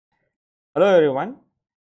Hello everyone.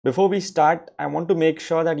 Before we start, I want to make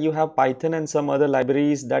sure that you have Python and some other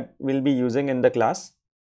libraries that we'll be using in the class.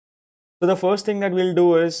 So the first thing that we'll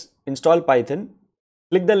do is install Python.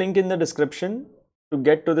 Click the link in the description to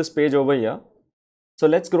get to this page over here. So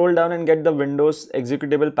let's scroll down and get the Windows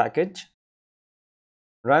executable package.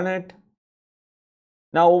 Run it.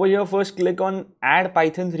 Now over here, first click on add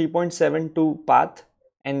Python 3.7 to path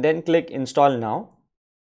and then click install now.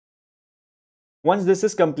 Once this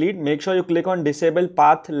is complete, make sure you click on disable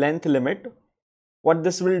path length limit. What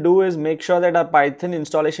this will do is make sure that our Python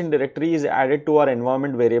installation directory is added to our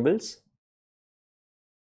environment variables.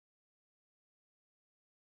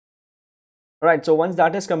 Alright, so once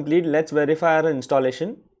that is complete, let's verify our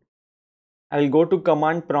installation. I will go to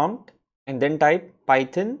command prompt and then type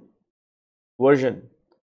Python version.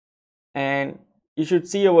 And you should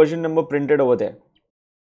see a version number printed over there.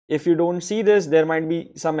 If you don't see this, there might be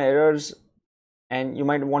some errors and you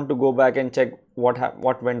might want to go back and check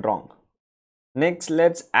what went wrong. Next,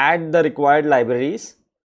 let's add the required libraries.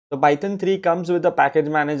 So Python 3 comes with a package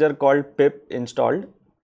manager called pip installed.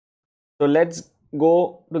 So let's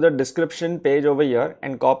go to the description page over here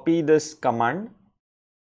and copy this command.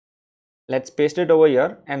 Let's paste it over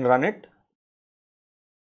here and run it.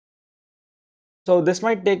 So this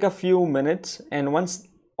might take a few minutes, and once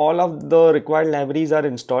all of the required libraries are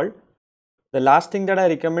installed, the last thing that I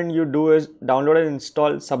recommend you do is download and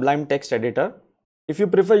install Sublime Text Editor. If you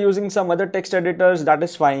prefer using some other text editors, that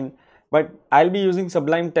is fine, but I'll be using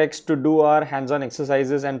Sublime Text to do our hands-on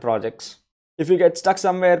exercises and projects. If you get stuck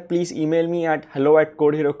somewhere, please email me at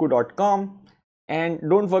hello@codeheroku.com, and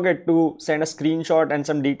don't forget to send a screenshot and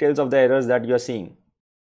some details of the errors that you're seeing.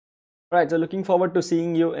 Alright, so looking forward to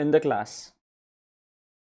seeing you in the class.